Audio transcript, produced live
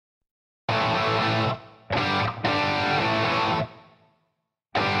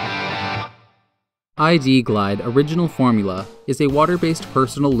ID Glide Original Formula is a water-based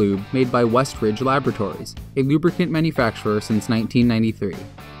personal lube made by Westridge Laboratories, a lubricant manufacturer since 1993.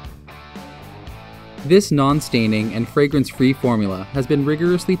 This non-staining and fragrance-free formula has been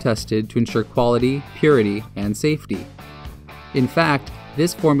rigorously tested to ensure quality, purity, and safety. In fact,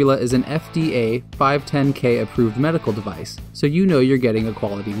 this formula is an FDA 510(k) approved medical device, so you know you're getting a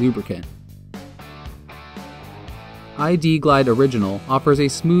quality lubricant. ID Glide Original offers a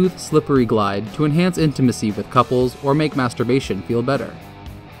smooth, slippery glide to enhance intimacy with couples or make masturbation feel better.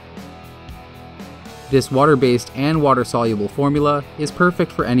 This water-based and water-soluble formula is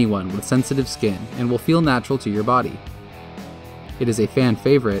perfect for anyone with sensitive skin and will feel natural to your body. It is a fan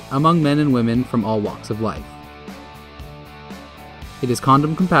favorite among men and women from all walks of life. It is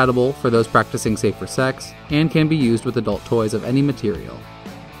condom compatible for those practicing safer sex and can be used with adult toys of any material.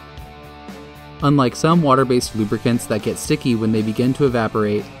 Unlike some water-based lubricants that get sticky when they begin to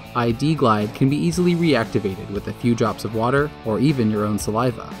evaporate, ID Glide can be easily reactivated with a few drops of water or even your own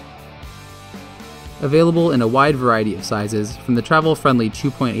saliva. Available in a wide variety of sizes, from the travel-friendly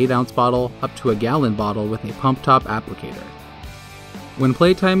 2.8-ounce bottle up to a gallon bottle with a pump-top applicator. When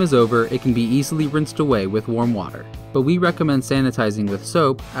playtime is over, it can be easily rinsed away with warm water, but we recommend sanitizing with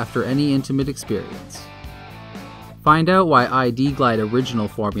soap after any intimate experience. Find out why ID Glide Original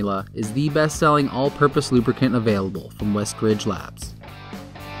Formula is the best-selling all-purpose lubricant available from Westridge Labs.